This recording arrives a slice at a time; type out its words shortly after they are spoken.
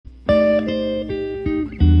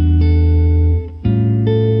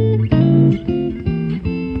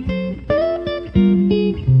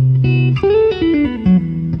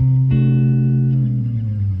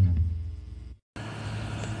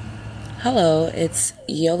So it's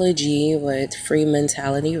Yola G with Free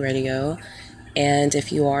Mentality Radio. And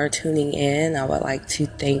if you are tuning in, I would like to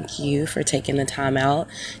thank you for taking the time out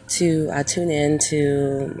to tune in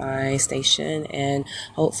to my station, and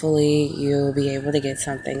hopefully you'll be able to get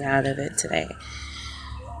something out of it today.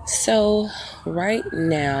 So right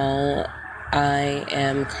now, I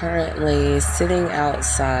am currently sitting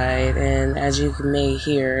outside, and as you may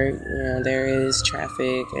hear, there is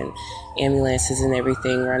traffic and ambulances and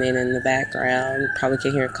everything running in the background. Probably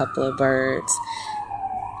can hear a couple of birds.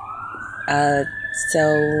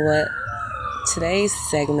 So today's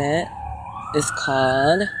segment is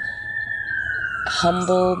called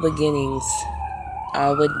Humble Beginnings.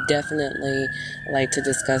 I would definitely like to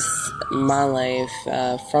discuss my life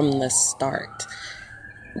from the start,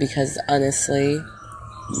 because honestly,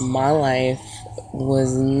 my life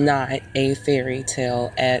was not a fairy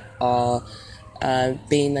tale at all.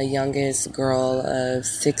 Being the youngest girl of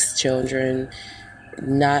 6 children,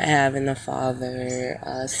 not having a father,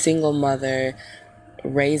 a single mother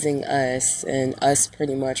raising us, and us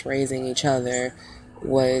pretty much raising each other,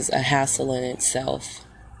 was a hassle in itself.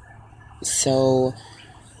 So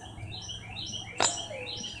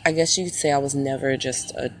I guess you could say I was never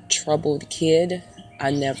just a troubled kid. I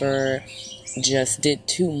never just did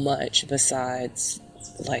too much besides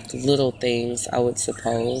like little things, I would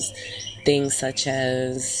suppose. Things such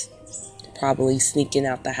as probably sneaking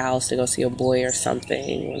out the house to go see a boy or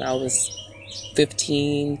something when I was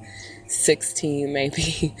 15, 16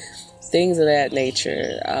 maybe. Things of that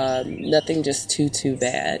nature. Nothing just too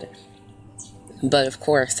bad. But of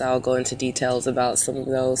course, I'll go into details about some of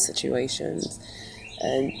those situations.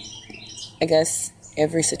 And I guess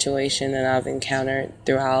every situation that I've encountered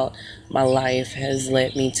throughout my life has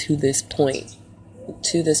led me to this point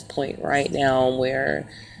right now, where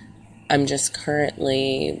I'm just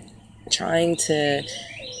currently trying to,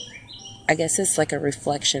 I guess it's like a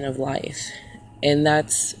reflection of life. And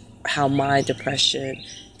that's how my depression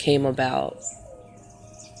came about.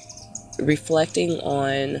 Reflecting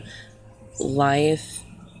on life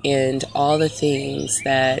and all the things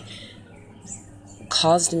that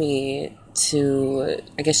caused me to,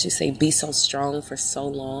 I guess you say, be so strong for so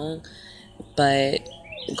long, but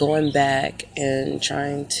going back and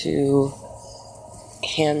trying to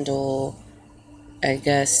handle, I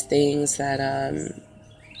guess, things that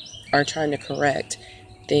are trying to correct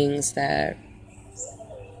things that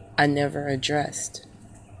I never addressed.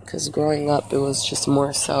 Because growing up, it was just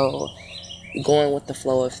more so going with the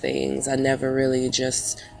flow of things. I never really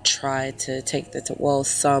just tried to take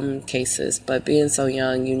some cases, but being so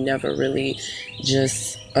young, you never really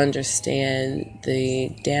just understand the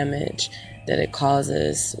damage that it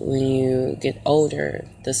causes when you get older.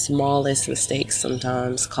 The smallest mistakes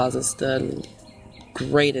sometimes causes the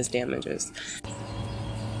greatest damages.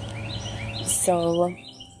 So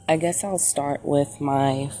I guess I'll start with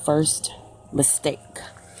my first mistake,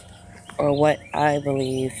 or what I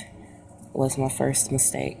believe was my first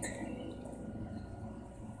mistake.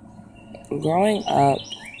 Growing up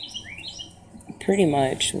pretty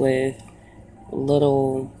much with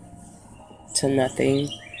little to nothing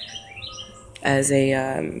as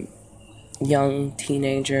a young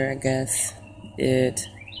teenager, I guess, it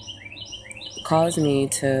caused me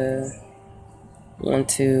to want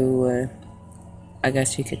to, I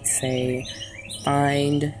guess you could say,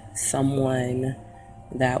 find someone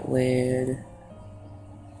that would,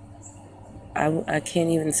 I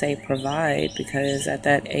can't even say provide, because at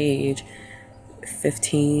that age,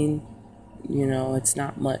 15, it's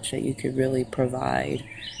not much that you could really provide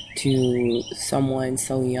to someone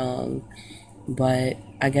so young. But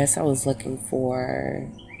I guess I was looking for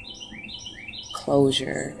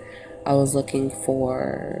closure. I was looking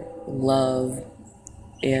for love,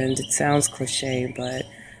 and it sounds cliche, but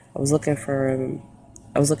I was looking for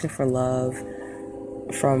love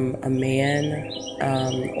from a man,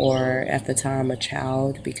 or at the time a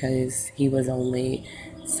child, because he was only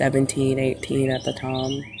 17, 18 at the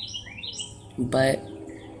time. But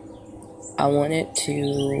I wanted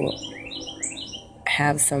to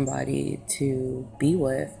have somebody to be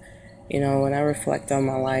with. When I reflect on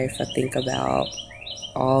my life, I think about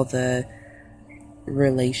all the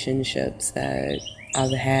relationships that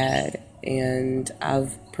I've had, and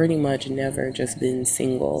I've pretty much never just been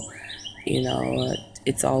single.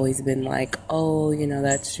 It's always been like, oh,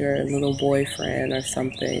 that's your little boyfriend or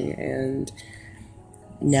something. And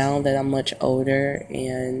now that I'm much older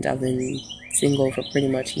and I've been single for pretty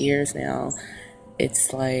much years now,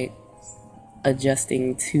 it's like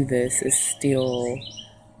adjusting to this is still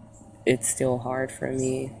hard for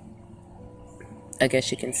me. I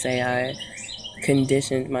guess you can say I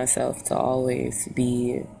conditioned myself to always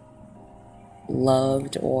be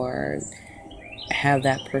loved or have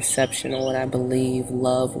that perception of what I believe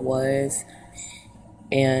love was.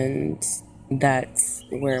 And that's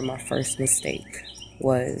where my first mistake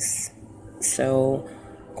was. So,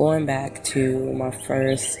 going back to my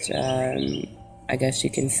first, I guess you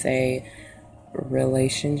can say,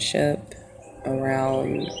 relationship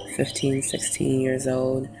around 15, 16 years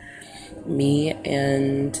old, me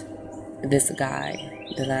and this guy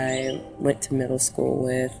that I went to middle school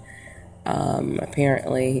with,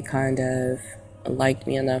 apparently he kind of liked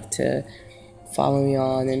me enough to follow me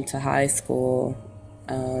on into high school.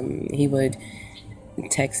 He would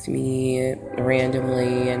text me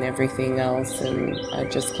randomly and everything else, and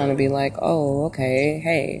I'd just kind of be like, oh, okay,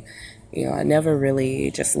 hey. I never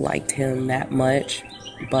really just liked him that much,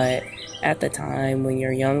 but at the time when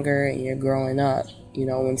you're younger and you're growing up,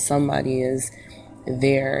 when somebody is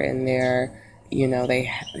there and they're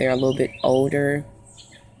a little bit older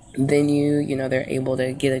than you, they're able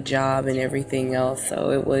to get a job and everything else,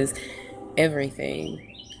 so it was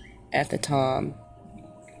everything at the time.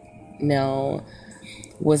 Now,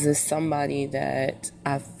 was this somebody that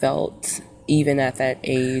I felt even at that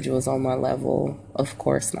age was on my level? Of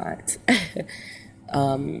course not.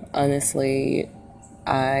 Honestly,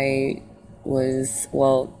 let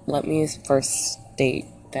me first state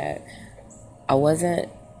that I wasn't,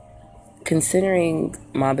 considering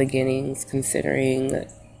my beginnings, considering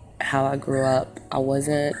how I grew up, I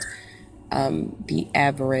wasn't the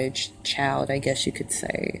average child, I guess you could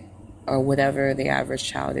say, or whatever the average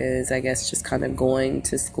child is, I guess, just kind of going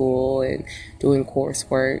to school and doing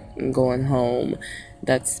coursework and going home.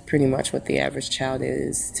 That's pretty much what the average child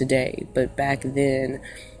is today. But back then,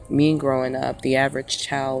 me growing up, the average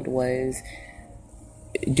child was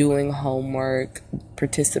doing homework,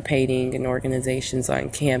 participating in organizations on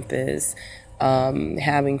campus,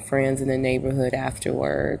 having friends in the neighborhood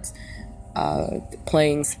afterwards,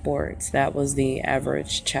 playing sports. That was the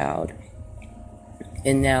average child.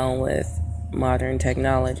 And now with modern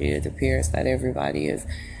technology, it appears that everybody is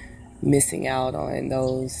missing out on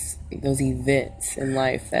those events in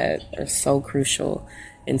life that are so crucial,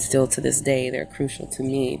 and still to this day they're crucial to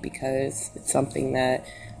me because it's something that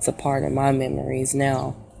it's a part of my memories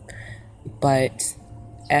now. But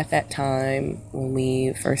at that time when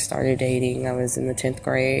we first started dating, I was in the 10th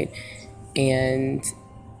grade, and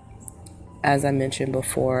as I mentioned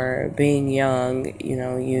before, being young,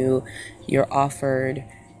 you're offered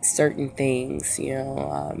certain things,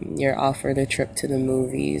 you're offered a trip to the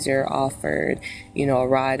movies, you're offered, a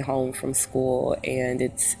ride home from school, and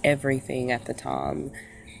it's everything at the time.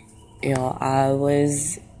 I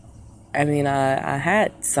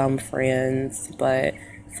had some friends, but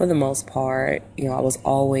for the most part, I was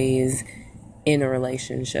always in a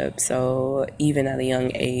relationship. So even at a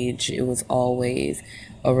young age, it was always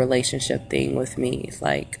a relationship thing with me.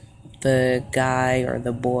 Like, the guy or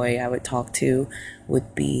the boy I would talk to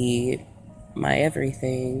would be my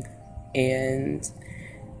everything. And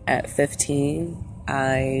at 15,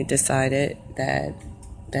 I decided that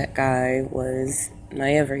that guy was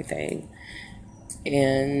my everything.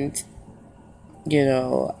 And,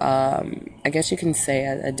 I guess you can say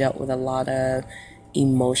I dealt with a lot of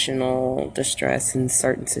emotional distress in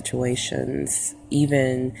certain situations,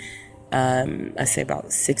 even I say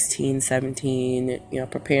about 16, 17,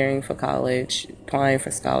 preparing for college, applying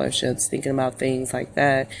for scholarships, thinking about things like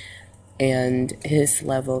that. And his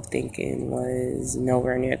level of thinking was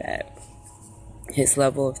nowhere near that. His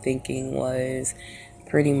level of thinking was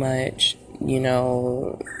pretty much,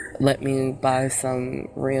 let me buy some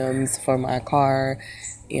rims for my car,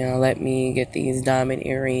 let me get these diamond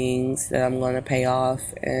earrings that I'm going to pay off.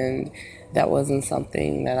 And that wasn't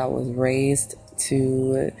something that I was raised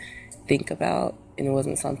to think about, and it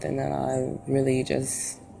wasn't something that I really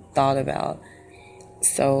just thought about.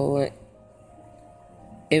 So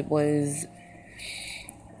I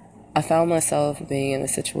found myself being in a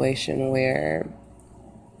situation where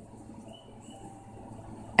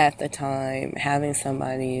at the time, having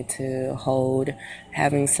somebody to hold,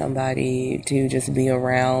 having somebody to just be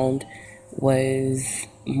around was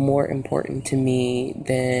more important to me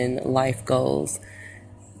than life goals.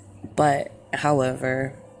 But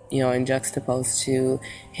however, in juxtaposed to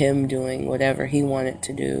him doing whatever he wanted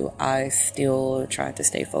to do, I still tried to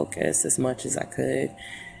stay focused as much as I could.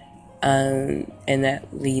 And that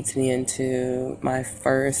leads me into my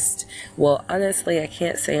first, honestly, I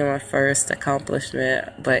can't say my first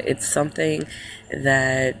accomplishment, but it's something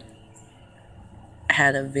that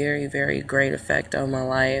had a very, very great effect on my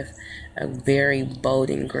life, a very bold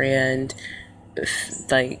and grand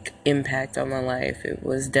impact on my life. It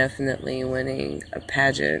was definitely winning a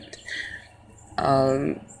pageant.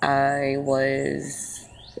 I was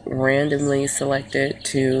randomly selected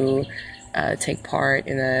to take part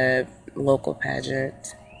in a local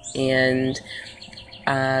pageant, and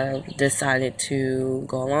I decided to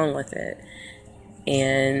go along with it.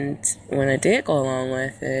 And when I did go along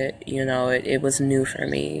with it, it was new for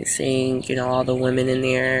me, seeing, all the women in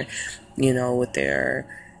there, with their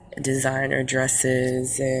designer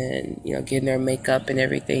dresses and, getting their makeup and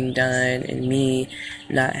everything done, and me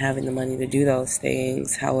not having the money to do those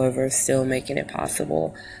things, however, still making it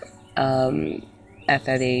possible. At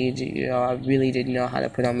that age, I really didn't know how to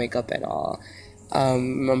put on makeup at all.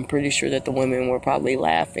 I'm pretty sure that the women were probably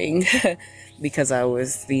laughing because I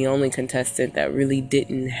was the only contestant that really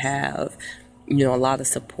didn't have, a lot of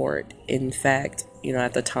support. In fact,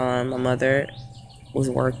 at the time, my mother was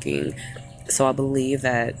working, so I believe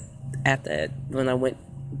that when I went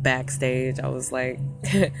backstage, I was like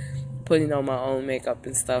putting on my own makeup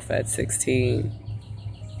and stuff at 16.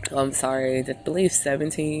 I'm sorry, I believe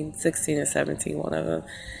 17, 16 or 17, one of them.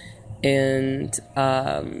 And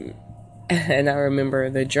and I remember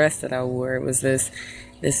the dress that I wore. It was this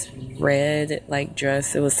red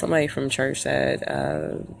dress. It was somebody from church that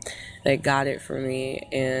got it for me,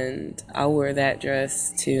 and I wore that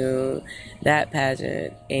dress to that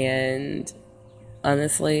pageant. And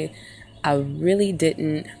honestly, I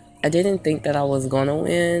didn't think that I was gonna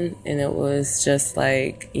win, and it was just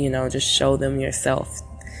just show them yourself.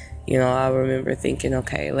 I remember thinking,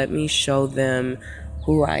 okay, let me show them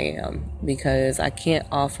who I am, because I can't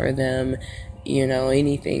offer them,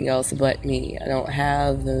 anything else but me. I don't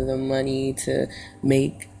have the money to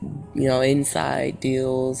make, inside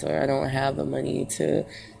deals, or I don't have the money to,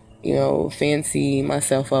 fancy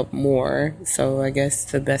myself up more. So I guess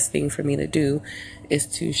the best thing for me to do is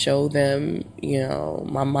to show them,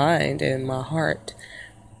 my mind and my heart.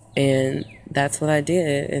 And that's what I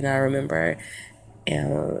did. And I remember,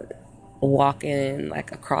 walking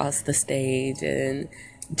across the stage and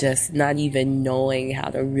just not even knowing how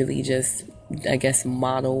to really just, I guess,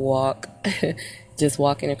 model walk, just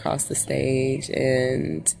walking across the stage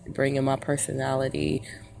and bringing my personality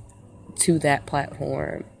to that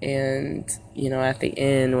platform. And, at the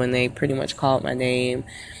end, when they pretty much called my name,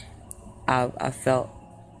 I felt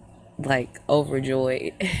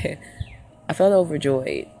overjoyed. I felt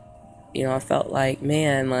overjoyed. I felt like,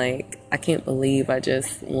 man, I can't believe I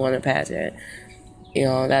just won a pageant.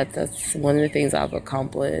 That's one of the things I've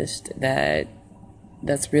accomplished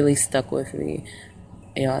that's really stuck with me.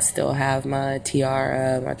 I still have my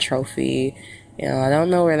tiara, my trophy. I don't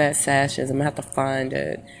know where that sash is. I'm gonna have to find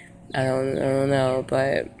it. I don't know,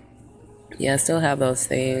 but yeah, I still have those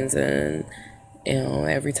things. And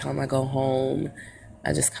every time I go home,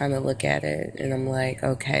 I just kind of look at it and I'm like,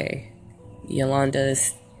 okay,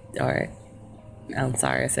 Yolanda's, or I'm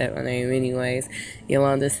sorry I said my name anyways,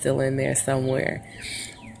 Yolanda's still in there somewhere.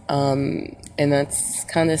 And that's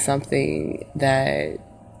kind of something that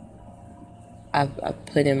I've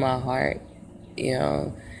put in my heart.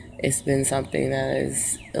 It's been something that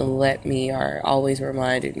has let me, or always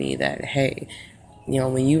reminded me that, hey,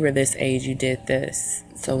 when you were this age, you did this.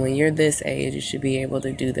 So when you're this age, you should be able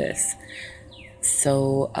to do this.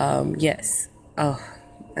 So, yes. Oh,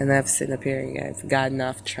 and I've sitting up here and I've gotten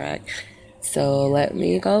off track. So let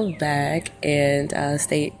me go back and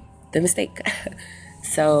state the mistake.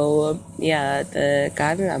 So, yeah, the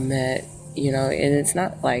guy that I met, and it's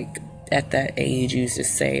not at that age you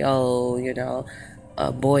just say, oh,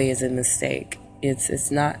 a boy is a mistake. It's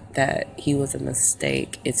not that he was a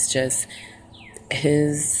mistake. It's just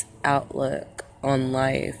his outlook on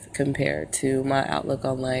life compared to my outlook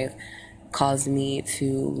on life caused me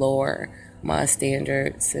to lower my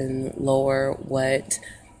standards and lower what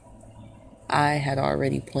I had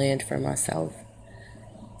already planned for myself.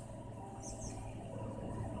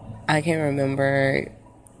 I can remember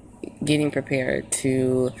getting prepared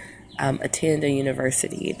to attend a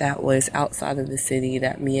university that was outside of the city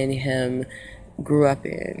that me and him grew up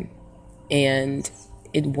in. And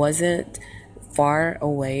it wasn't far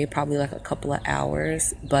away, probably a couple of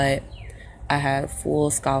hours, but I had full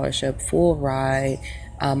scholarship, full ride.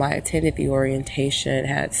 I attended the orientation,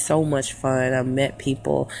 had so much fun. I met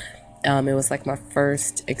people. It was my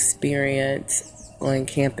first experience on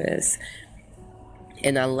campus,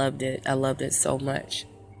 and I loved it. I loved it so much.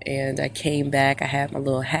 And I came back, I had my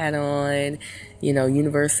little hat on,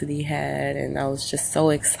 university hat, and I was just so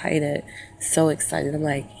excited, so excited. I'm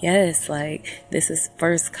like, yes, this is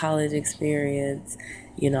first college experience.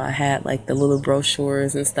 I had the little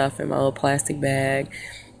brochures and stuff in my little plastic bag.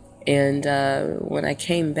 And when I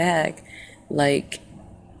came back,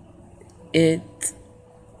 it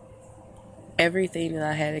everything that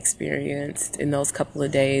I had experienced in those couple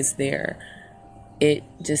of days there, it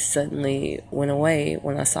just suddenly went away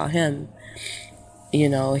when I saw him. You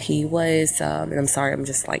know, he was, and I'm sorry, I'm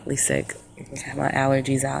just slightly sick. I have my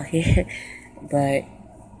allergies out here. But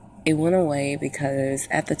it went away because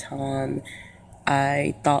at the time,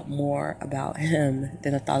 I thought more about him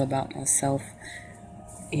than I thought about myself.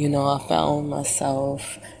 You know, I found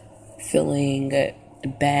myself feeling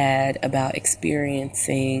bad about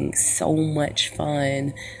experiencing so much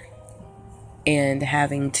fun and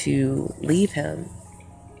having to leave him.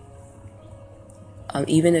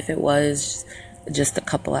 Even if it was just a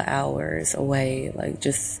couple of hours away, like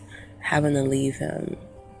just having to leave him.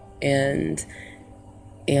 And,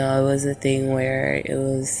 you know, it was a thing where it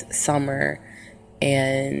was summer,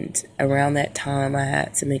 and around that time I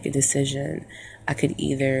had to make a decision. I could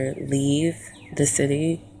either leave the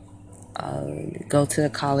city, go to the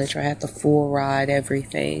college where I had the full ride,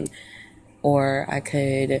 everything, or I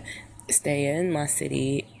could stay in my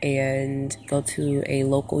city and go to a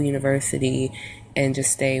local university and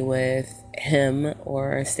just stay with him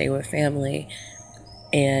or stay with family.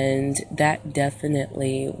 And that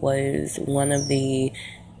definitely was one of the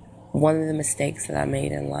mistakes that I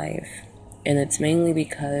made in life. And it's mainly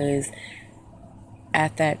because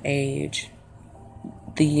at that age,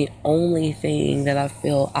 the only thing that I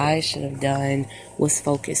feel I should have done was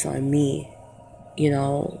focus on me. You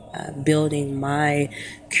know, building my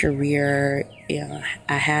career. You know,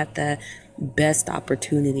 I had the best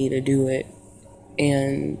opportunity to do it,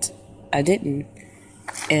 and I didn't.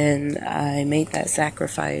 And I made that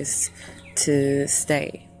sacrifice to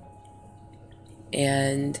stay.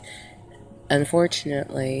 And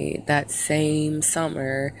unfortunately, that same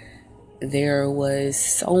summer, there was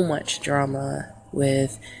so much drama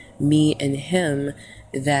with me and him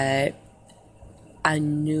that I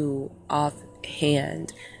knew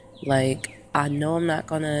offhand, like, I know I'm not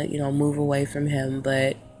gonna, move away from him,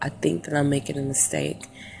 but I think that I'm making a mistake.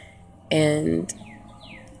 And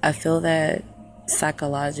I feel that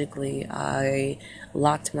psychologically, I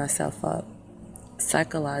locked myself up.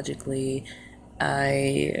 Psychologically,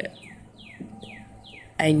 I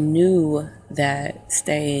knew that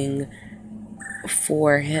staying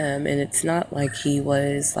for him, and it's not like he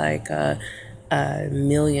was like a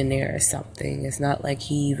millionaire or something. It's not like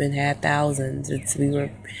he even had thousands.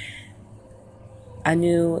 I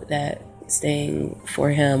knew that staying for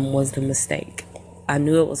him was the mistake. I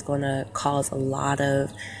knew it was going to cause a lot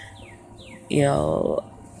of,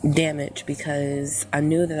 damage, because I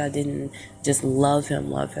knew that I didn't just love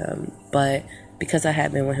him, but because I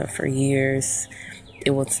had been with him for years, it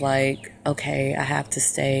was like, okay, I have to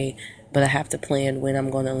stay, but I have to plan when I'm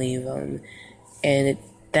going to leave him. And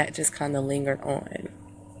that just kind of lingered on.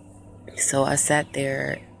 So I sat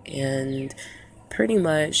there and pretty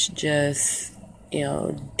much just,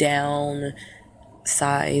 downsized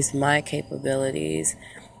my capabilities.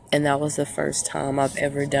 And that was the first time I've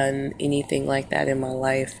ever done anything like that in my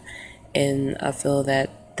life. And I feel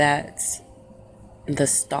that that's the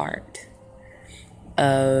start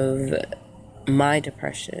of my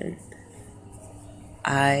depression.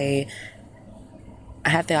 I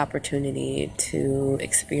had the opportunity to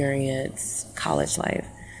experience college life.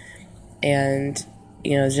 And,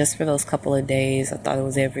 just for those couple of days, I thought it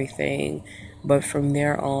was everything. But from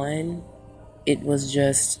there on, it was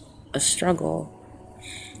just a struggle.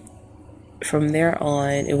 From there on,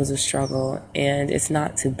 it was a struggle. And it's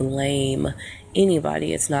not to blame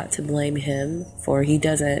anybody. It's not to blame him, for he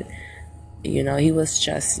doesn't, he was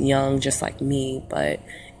just young, just like me. But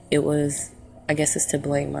it was, I guess it's to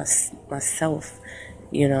blame myself,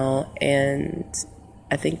 and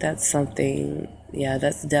I think that's something,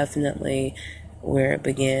 that's definitely where it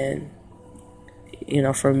began.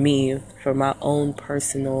 For me, for my own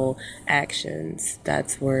personal actions,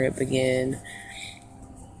 that's where it began.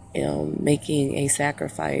 Making a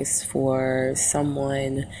sacrifice for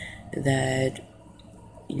someone that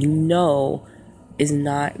is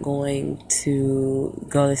not going to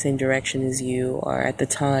go the same direction as you, or at the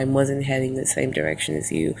time wasn't heading the same direction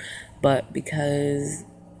as you, but because,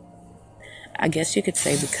 I guess you could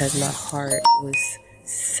say, because my heart was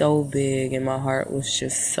so big and my heart was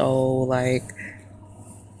just so like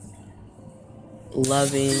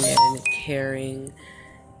loving and caring,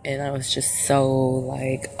 and I was just so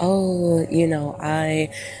like, oh, I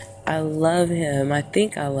love him. I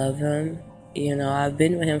think I love him. I've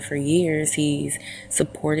been with him for years. He's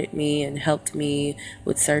supported me and helped me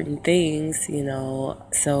with certain things,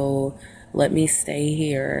 so let me stay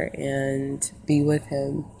here and be with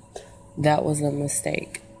him. That was a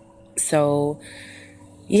mistake. So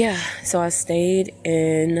I stayed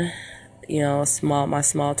in my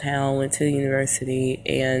small town, went to the university,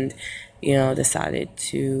 and, decided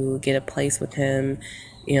to get a place with him.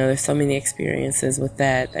 There's so many experiences with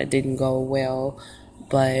that didn't go well.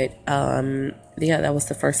 But, yeah, that was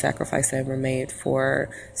the first sacrifice I ever made for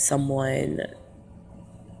someone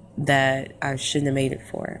that I shouldn't have made it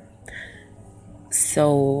for.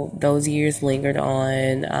 So those years lingered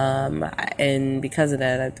on, and because of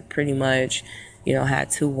that, I pretty much, had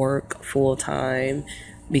to work full time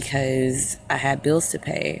because I had bills to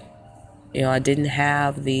pay. I didn't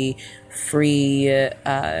have the free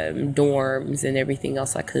dorms and everything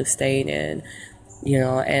else I could have stayed in.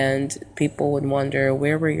 And people would wonder,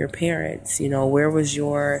 where were your parents? Where was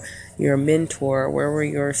your mentor? Where were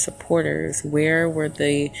your supporters? Where were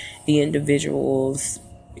the individuals,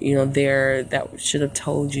 there that should have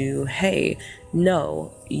told you, hey,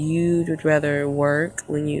 no, you would rather work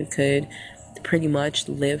when you could pretty much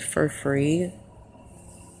live for free?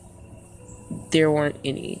 There weren't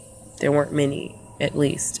any. There weren't many, at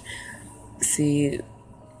least. See,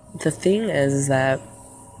 the thing is that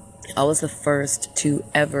I was the first to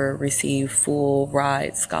ever receive full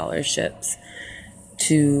ride scholarships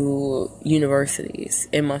to universities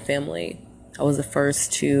in my family. I was the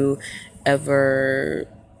first to ever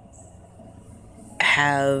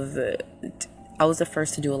I was the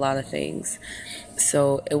first to do a lot of things.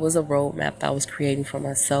 So it was a roadmap that I was creating for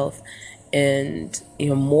myself. And,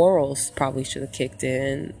 morals probably should have kicked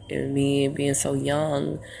in. And me being so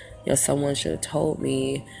young, someone should have told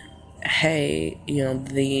me, hey,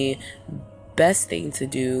 the best thing to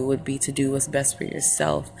do would be to do what's best for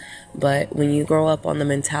yourself. But when you grow up on the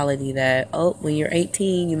mentality that, when you're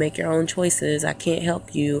 18, you make your own choices, I can't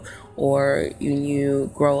help you, or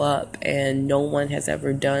you grow up and no one has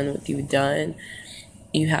ever done what you've done,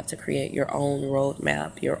 you have to create your own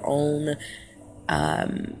roadmap, your own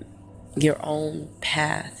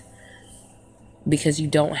path, because you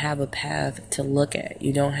don't have a path to look at.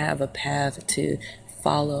 You don't have a path to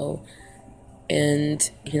follow. And,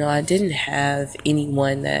 I didn't have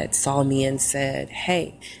anyone that saw me and said,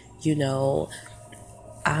 hey,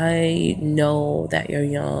 I know that you're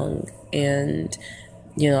young, and,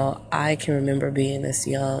 I can remember being this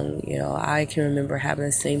young. I can remember having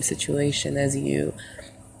the same situation as you.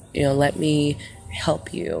 Let me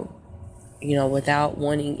help you. Without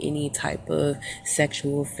wanting any type of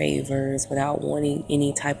sexual favors, without wanting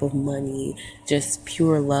any type of money, just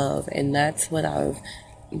pure love. And that's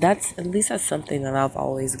something that I've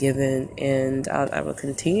always given, and I will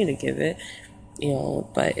continue to give it,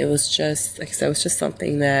 but it was just, like I said, it was just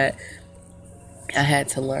something that I had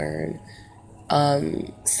to learn.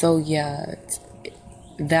 So yeah,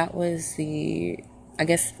 that was the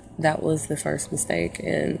first mistake.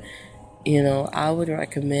 And, I would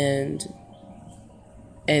recommend,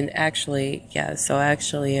 and actually,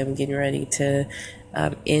 I'm getting ready to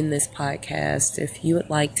end this podcast. If you would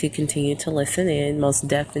like to continue to listen in, most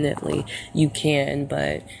definitely you can.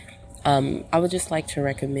 But I would just like to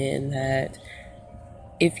recommend that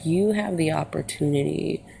if you have the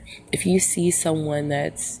opportunity, if you see someone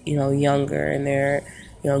that's, younger, and they're,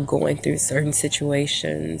 going through certain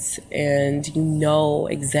situations, and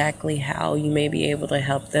exactly how you may be able to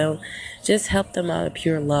help them, just help them out of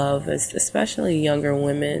pure love, especially younger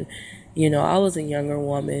women. I was a younger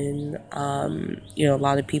woman. A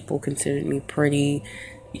lot of people considered me pretty.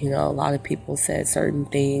 A lot of people said certain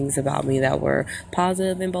things about me that were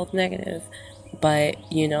positive and both negative. But,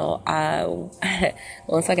 I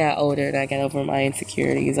once I got older and I got over my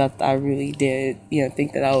insecurities, I really did,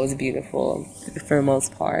 think that I was beautiful for the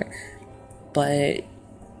most part. But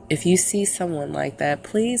if you see someone like that,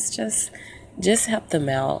 please just help them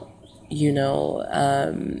out.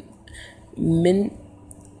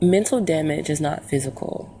 Mental damage is not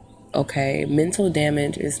physical. Okay, mental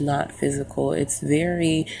damage is not physical. It's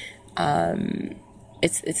very,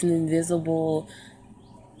 it's an invisible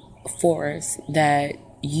force that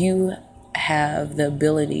you have the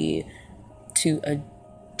ability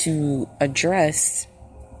to address,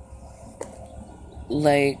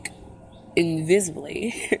 like,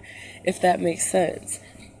 invisibly, if that makes sense.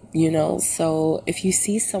 So if you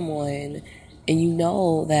see someone and you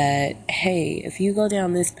know that, hey, if you go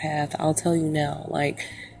down this path, I'll tell you now, like,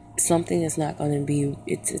 something is not going to be,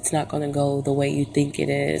 it's not going to go the way you think it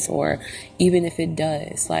is, or even if it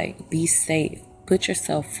does, like, be safe. Put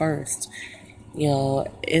yourself first.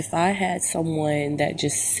 If I had someone that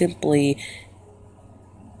just simply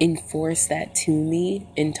enforced that to me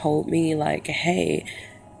and told me, like, hey,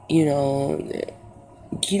 you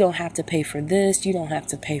don't have to pay for this, you don't have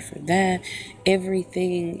to pay for that,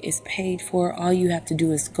 everything is paid for, all you have to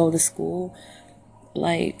do is go to school,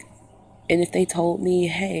 like, and if they told me,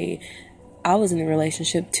 hey, I was in a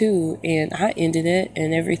relationship too, and I ended it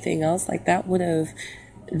and everything else. Like that would have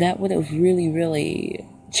really, really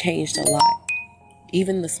changed a lot.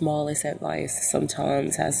 Even the smallest advice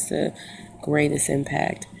sometimes has the greatest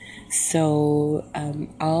impact. So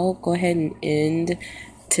I'll go ahead and end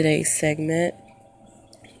today's segment,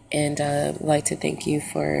 and I'd like to thank you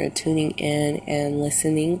for tuning in and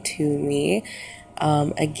listening to me.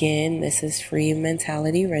 Again, this is Free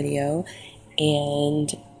Mentality Radio,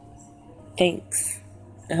 and thanks.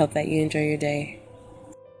 I hope that you enjoy your day.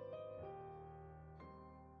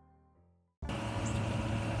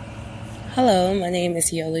 Hello, my name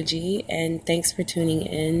is Yola G, and thanks for tuning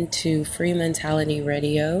in to Free Mentality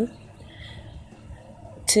Radio.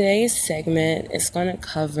 Today's segment is going to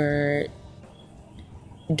cover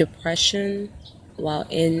depression while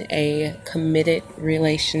in a committed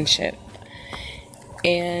relationship.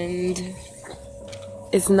 And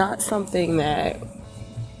it's not something that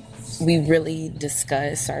we really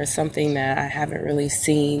discuss, or something that I haven't really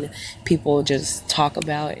seen people just talk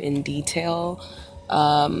about in detail,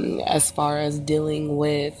 as far as dealing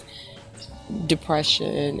with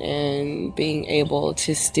depression and being able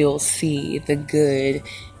to still see the good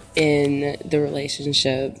in the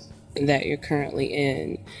relationship that you're currently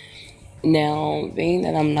in. Now, being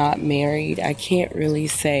that I'm not married, I can't really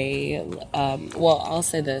say, well, I'll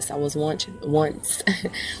say this. I was once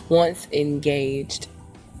once engaged,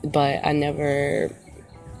 but I never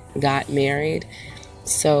got married.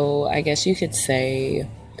 So I guess you could say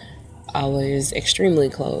I was extremely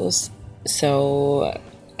close. So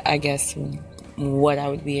I guess what I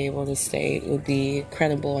would be able to state would be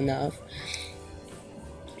credible enough.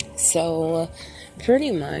 So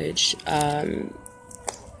pretty much,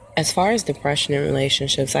 as far as depression in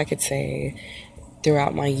relationships, I could say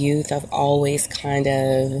throughout my youth,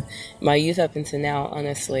 my youth up until now,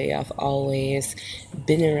 honestly, I've always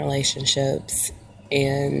been in relationships,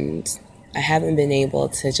 and I haven't been able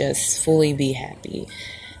to just fully be happy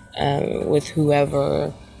with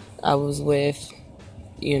whoever I was with,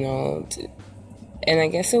 and I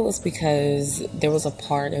guess it was because there was a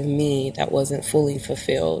part of me that wasn't fully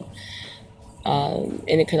fulfilled. And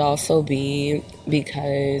it could also be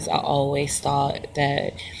because I always thought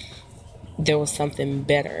that there was something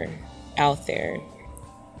better out there.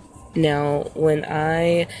 Now, when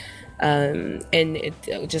and it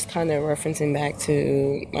just kind of referencing back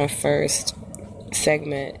to my first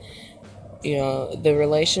segment, the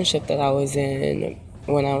relationship that I was in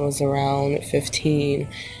when I was around 15,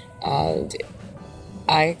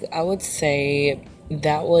 I would say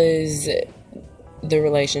that was the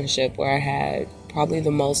relationship where I had probably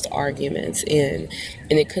the most arguments in.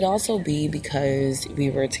 And it could also be because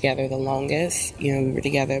we were together the longest. We were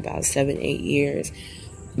together about 7-8 years.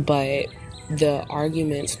 But the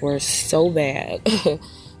arguments were so bad.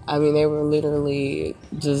 I mean, they were literally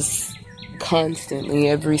just constantly,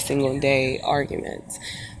 every single day, arguments.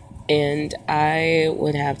 And I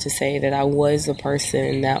would have to say that I was the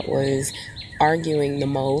person that was arguing the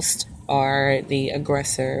most, or the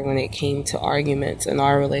aggressor when it came to arguments in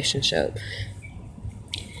our relationship.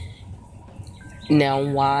 Now,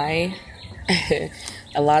 why?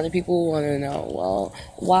 A lot of people want to know, well,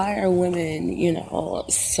 why are women,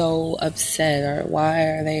 so upset, or why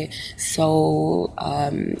are they so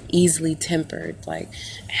easily tempered? Like,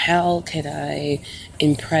 how could I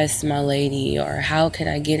impress my lady, or how could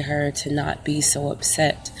I get her to not be so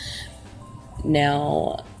upset?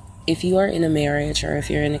 Now, if you are in a marriage, or if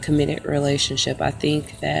you're in a committed relationship, I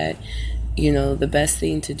think that, the best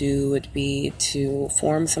thing to do would be to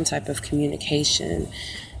form some type of communication,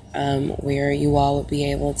 where you all would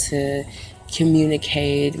be able to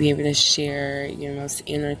communicate, be able to share,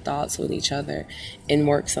 inner thoughts with each other and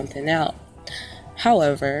work something out.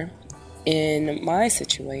 However, in my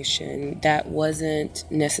situation, that wasn't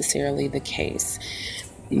necessarily the case.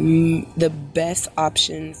 The best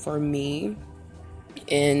option for me,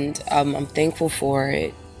 and I'm thankful for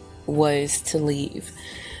it, was to leave.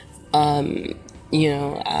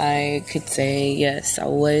 I could say, yes, I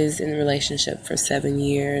was in a relationship for 7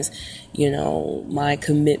 years. My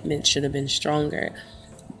commitment should have been stronger.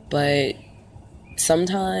 But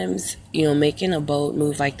sometimes, making a bold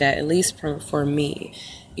move like that, at least for me,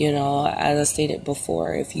 as I stated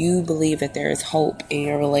before, if you believe that there is hope in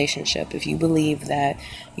your relationship, if you believe that,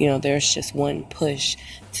 there's just one push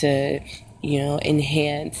to,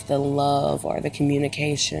 enhance the love or the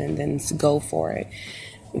communication, then go for it.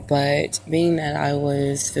 But being that I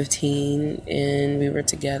was 15 and we were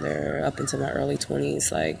together up until my early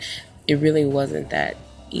 20s, it really wasn't that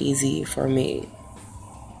easy for me.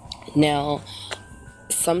 Now,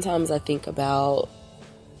 sometimes I think about,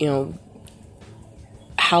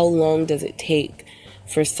 how long does it take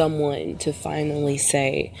for someone to finally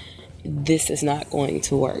say, this is not going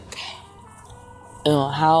to work?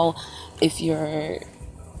 How, if you're,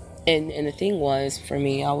 and the thing was, for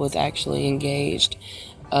me, I was actually engaged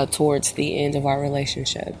towards the end of our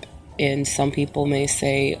relationship. And some people may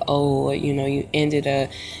say, oh, you ended an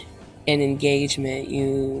engagement,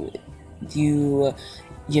 you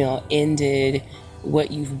ended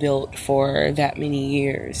what you've built for that many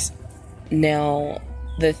years. Now,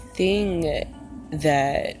 the thing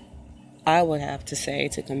that I would have to say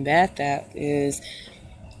to combat that is,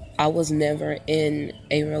 I was never in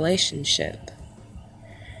a relationship.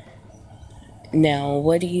 Now,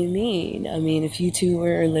 what do you mean? I mean, if you two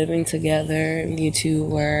were living together, you two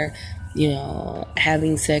were,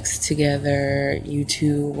 having sex together, you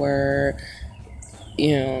two were,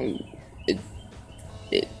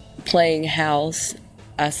 playing house,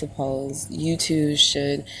 I suppose, you two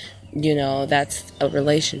should, that's a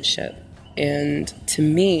relationship. And to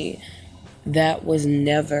me, that was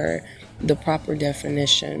never the proper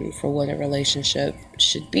definition for what a relationship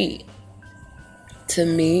should be. To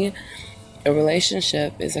me, a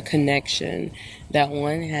relationship is a connection that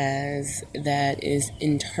one has that is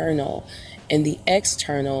internal, and the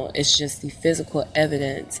external is just the physical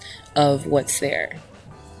evidence of what's there.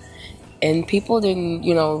 And people didn't,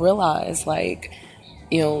 realize,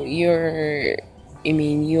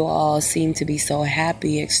 you all seem to be so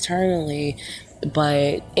happy externally,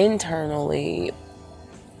 but internally,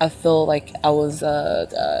 I feel like I was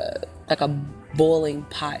like a boiling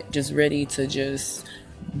pot, just ready to just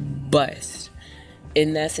bust.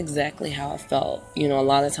 And that's exactly how I felt. A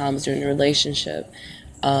lot of times during the relationship,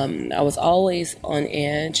 I was always on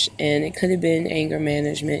edge, and it could have been anger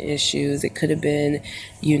management issues. It could have been,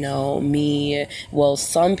 me. Well,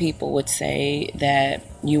 some people would say that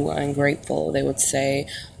you were ungrateful. They would say,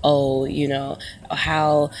 oh,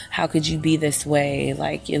 how could you be this way?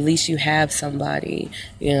 Like, at least you have somebody,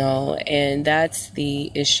 and that's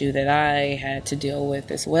the issue that I had to deal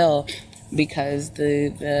with as well, because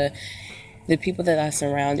the people that I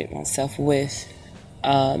surrounded myself with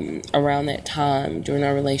around that time during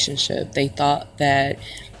our relationship, they thought that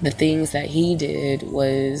the things that he did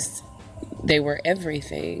they were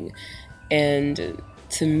everything. And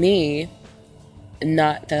to me,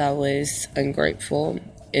 not that I was ungrateful,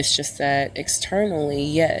 it's just that externally,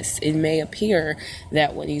 yes, it may appear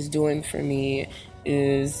that what he's doing for me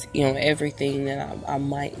is, everything that I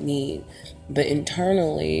might need. But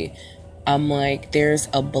internally, I'm like, there's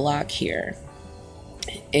a block here.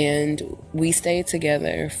 And we stayed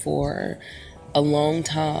together for a long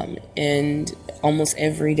time, and almost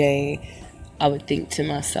every day I would think to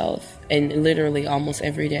myself, and literally almost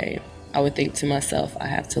every day I would think to myself, I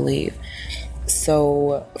have to leave.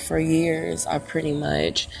 So for years, I pretty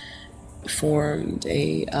much formed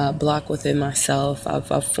a block within myself.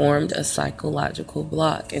 I've formed a psychological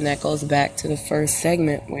block, and that goes back to the first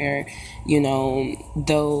segment where,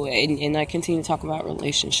 though, and I continue to talk about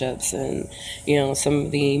relationships and, some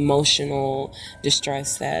of the emotional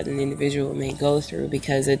distress that an individual may go through,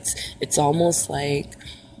 because it's almost like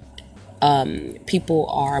people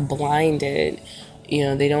are blinded.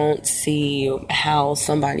 They don't see how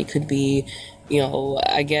somebody could be,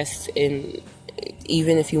 I guess,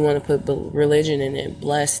 even if you want to put religion in it,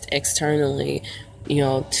 blessed externally,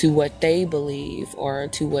 to what they believe, or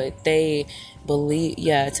to what they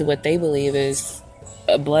believe is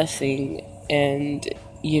a blessing. And,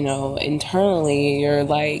 internally you're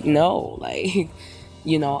like, no, like,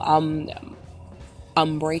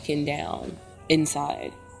 I'm breaking down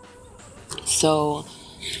inside. So,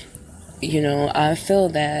 I feel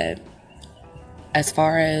that as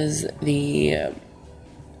far as the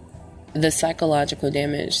psychological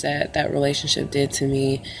damage that relationship did to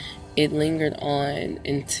me, it lingered on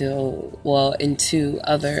into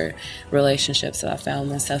other relationships that I found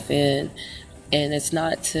myself in. And it's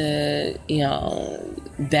not to,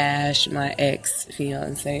 bash my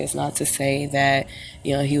ex-fiance. It's not to say that,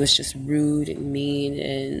 he was just rude and mean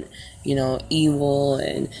and, evil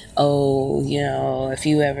and, if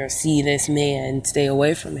you ever see this man, stay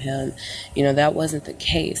away from him. That wasn't the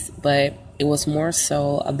case. But it was more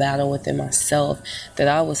so a battle within myself that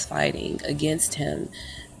I was fighting against him.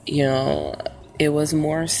 It was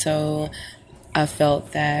more so, I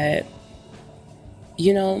felt that,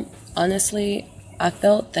 honestly, I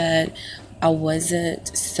felt that I wasn't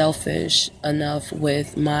selfish enough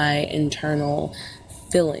with my internal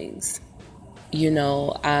feelings.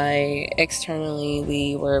 Externally,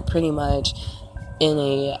 we were pretty much, in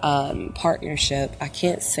a partnership. I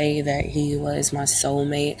can't say that he was my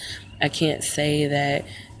soulmate. I can't say that,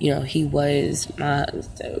 he was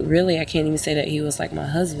really, I can't even say that he was like my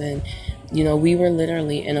husband. We were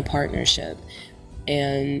literally in a partnership.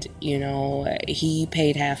 And, he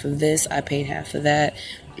paid half of this, I paid half of that.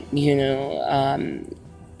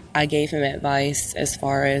 I gave him advice as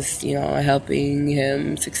far as, helping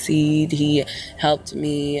him succeed. He helped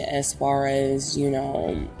me as far as,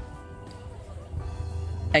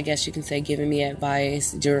 I guess you can say giving me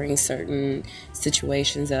advice during certain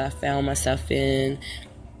situations that I found myself in.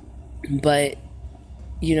 But,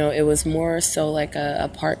 it was more so like a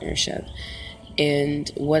partnership. And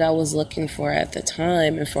what I was looking for at the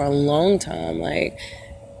time and for a long time, like,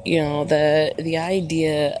 the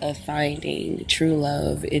idea of finding true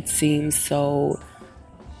love, it seems so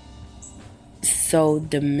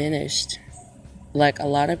diminished. Like, a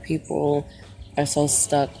lot of people are so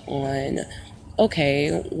stuck on,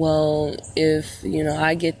 okay, well, if,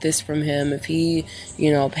 I get this from him, if he,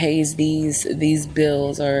 pays these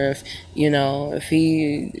bills, or if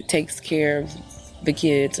he takes care of the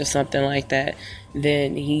kids or something like that,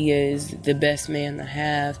 then he is the best man to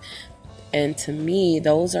have. And to me,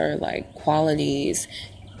 those are like qualities,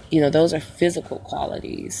 those are physical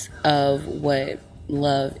qualities of what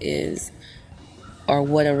love is, or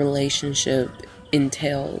what a relationship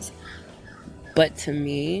entails. But to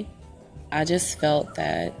me, I just felt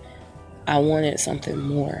that I wanted something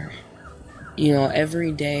more.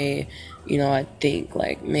 Every day, I think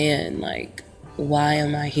like, man, like, why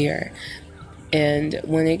am I here? And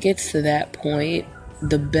when it gets to that point,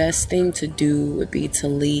 the best thing to do would be to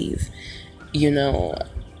leave.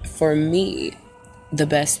 For me, the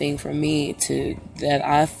best thing for me that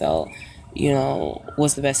I felt,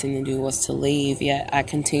 was the best thing to do was to leave. Yet I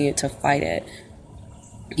continued to fight it.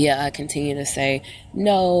 Yeah, I continue to say,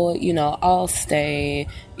 no, I'll stay,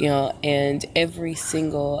 and every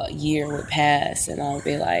single year would pass and I'll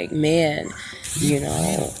be like, man,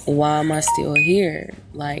 why am I still here?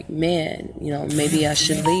 Like, man, maybe I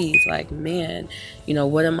should leave. Like, man,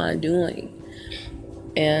 what am I doing?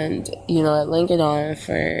 And, it lingered on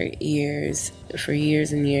for years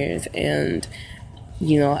and years. And,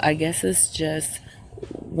 I guess it's just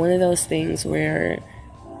one of those things where,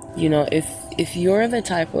 if you're the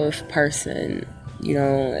type of person,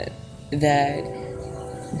 that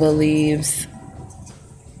believes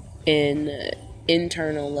in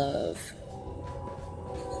internal love,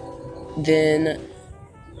 then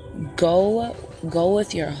go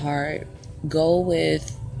with your heart, go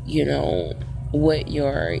with, what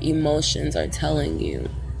your emotions are telling you.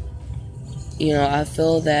 I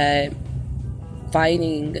feel that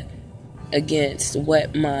fighting against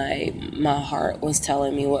what my heart was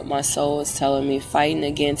telling me, what my soul was telling me, fighting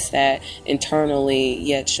against that internally,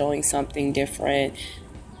 yet showing something different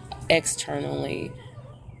externally,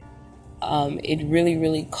 it really,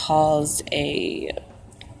 really caused a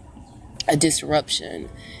disruption.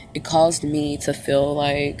 It caused me to feel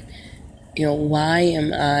like, why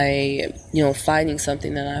am I, fighting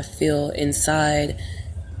something that I feel inside?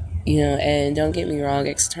 And don't get me wrong,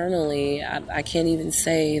 externally, I can't even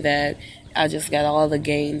say that I just got all the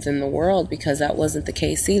gains in the world, because that wasn't the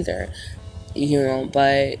case either,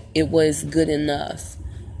 but it was good enough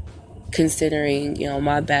considering,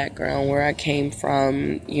 my background, where I came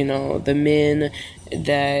from, the men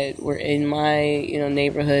that were in my,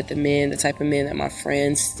 neighborhood, the type of men that my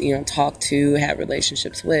friends, talked to, had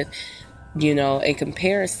relationships with. In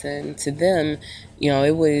comparison to them,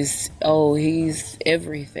 it was, oh, he's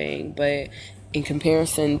everything. But in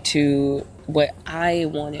comparison to what I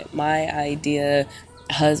wanted my idea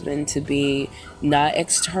husband to be, not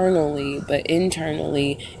externally, but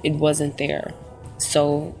internally, it wasn't there.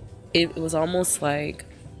 So it was almost like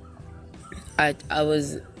I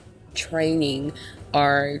was training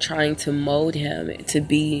or trying to mold him to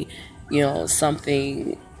be,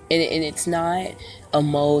 something. And it's not a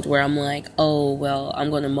mold where I'm like, oh, well, I'm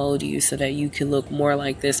going to mold you so that you can look more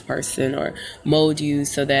like this person, or mold you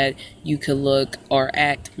so that you could look or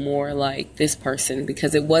act more like this person,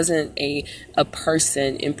 because it wasn't a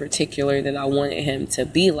person in particular that I wanted him to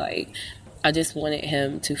be like. I just wanted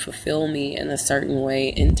him to fulfill me in a certain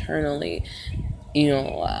way internally,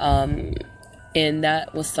 and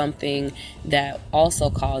that was something that also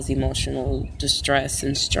caused emotional distress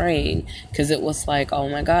and strain, because it was like, oh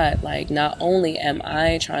my God, like, not only am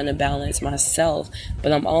I trying to balance myself,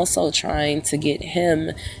 but I'm also trying to get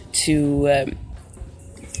him to,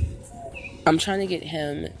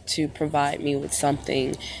 provide me with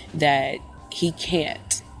something that he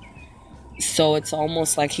can't. So it's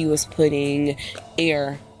almost like he was putting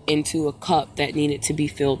air into a cup that needed to be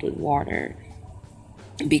filled with water.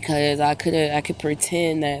 because I could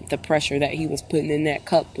pretend that the pressure that he was putting in that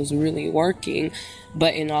cup was really working,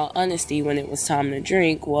 but in all honesty, when it was time to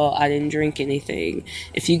drink, well, I didn't drink anything.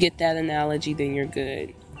 If you get that analogy, then you're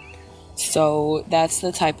good. So that's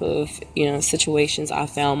the type of, situations I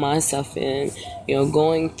found myself in,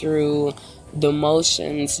 going through the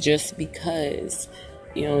motions just because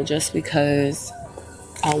I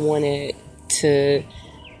wanted to,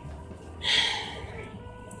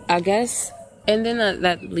 I guess. And then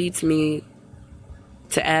that leads me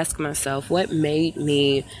to ask myself, what made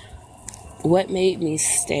me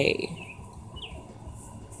stay?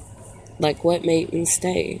 Like, what made me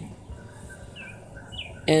stay?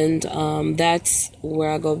 And that's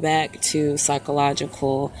where I go back to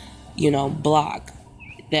psychological, block,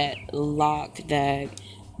 that lock, that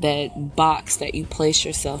box that you place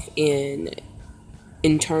yourself in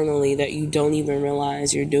internally that you don't even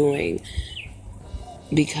realize you're doing.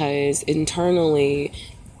 Because internally,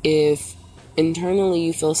 if internally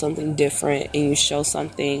you feel something different and you show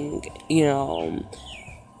something,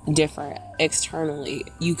 different externally,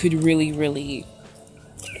 you could really, really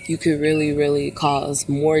cause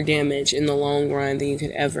more damage in the long run than you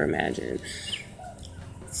could ever imagine.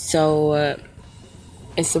 So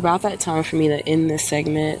it's about that time for me to end this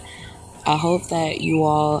segment. I hope that you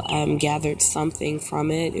all gathered something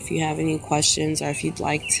from it. If you have any questions, or if you'd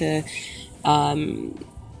like to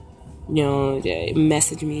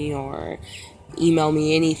message me or email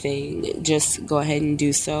me anything, just go ahead and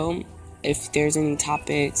do so. If there's any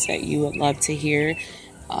topics that you would love to hear,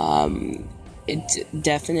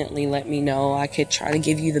 definitely let me know. I could try to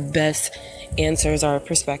give you the best answers or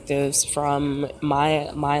perspectives from my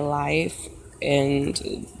life and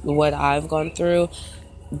what I've gone through.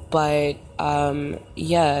 But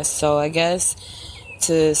so I guess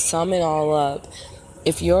to sum it all up,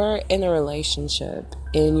 if you're in a relationship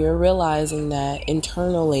and you're realizing that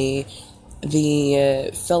internally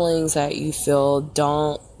the feelings that you feel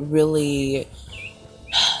don't really,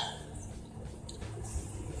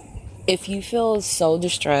 if you feel so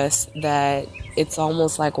distressed that it's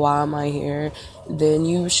almost like, why am I here? Then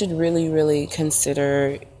you should really, really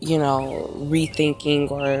consider, rethinking,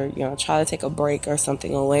 or, try to take a break or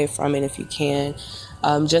something away from it if you can,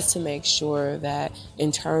 just to make sure that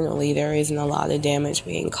internally there isn't a lot of damage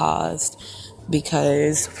being caused.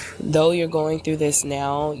 Because though you're going through this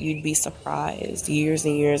now, you'd be surprised. Years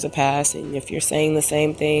and years have passed, and if you're saying the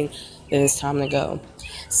same thing, then it's time to go.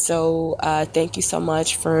 So thank you so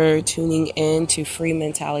much for tuning in to Free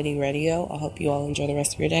Mentality Radio. I hope you all enjoy the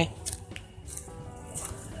rest of your day.